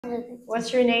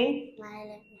What's your name? My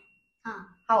name is Tom.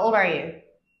 How old are you?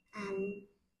 I'm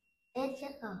 8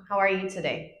 years old. How are you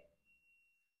today?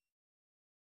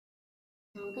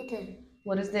 Computer.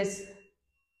 What is this?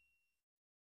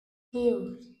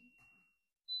 Huge.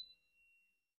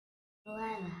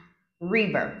 River.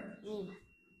 River. River.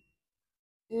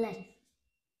 Lake.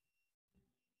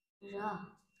 Rock.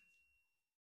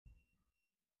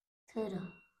 Turtle.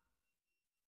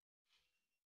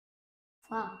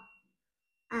 Frog.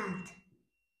 Ant.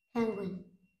 Penguin.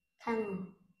 Camel.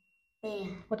 Bear.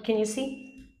 What can you see?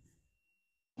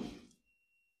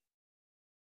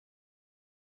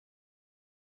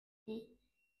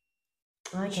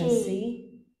 I can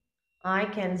see. I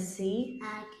can see.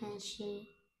 I can see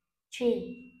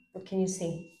tree. What can you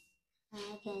see?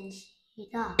 I can see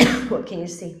dog. What can you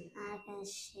see? I can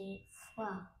see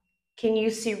frog. Can you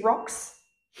see rocks?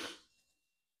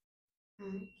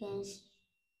 I can see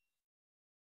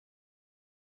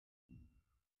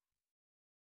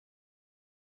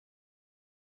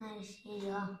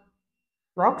rock.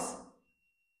 Rocks?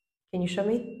 Can you show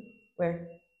me? Where?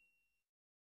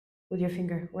 With your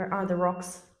finger. Where are the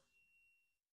rocks?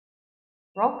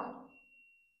 Rock?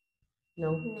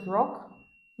 No. No. Rock?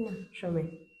 No. Show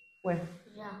me. Where?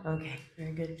 Rock. Okay,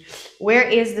 very good. Where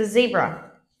is the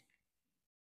zebra?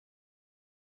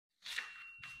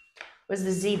 Where's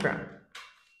the zebra?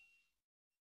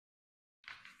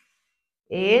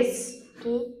 Is?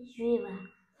 River.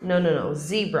 No.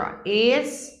 Zebra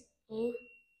is?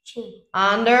 Tree.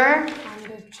 Under?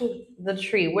 Under tree. The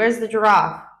tree. Where's the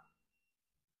giraffe?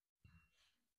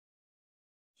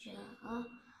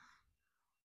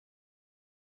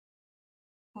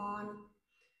 On.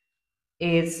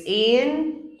 It's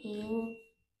in? In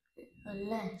the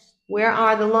left. Where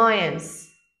are the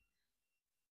lions?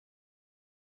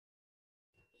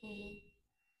 In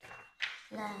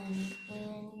line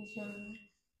in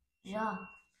the rock.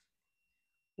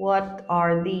 What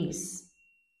are these?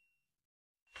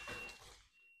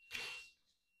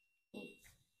 Big.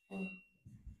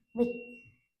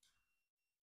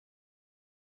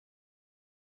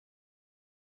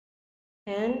 Pen?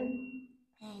 Pen.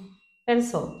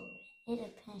 Pencil. It's a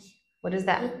pencil. What is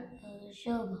that? It's a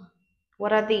shovel.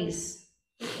 What are these?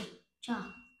 It's a chalk.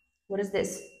 What is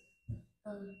this?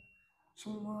 A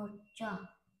small chalk.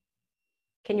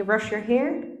 Can you brush your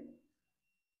hair?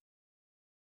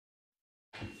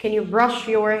 Can you brush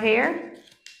your hair?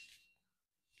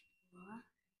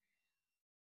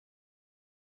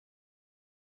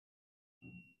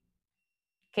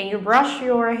 Can you brush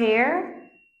your hair?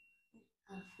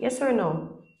 Yes or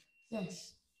no?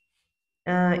 Yes.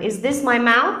 Is this my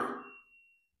mouth?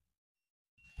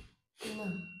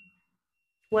 No.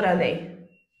 What are they?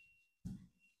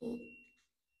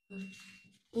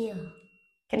 Ear.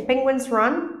 Can penguins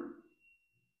run?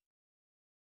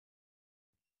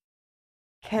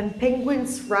 Can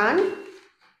penguins run?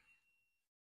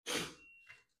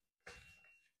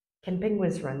 Can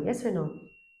penguins run? Yes or no?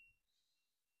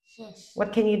 Yes.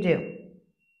 What can you do?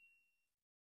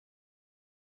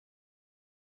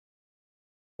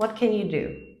 What can you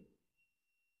do?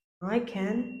 I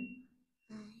can.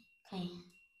 I can.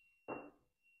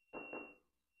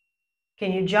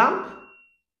 Can you jump?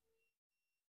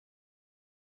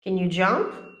 Can you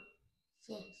jump?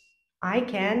 Yes. I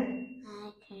can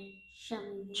I can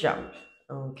jump. jump.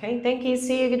 Okay, thank you.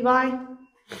 See you. Goodbye.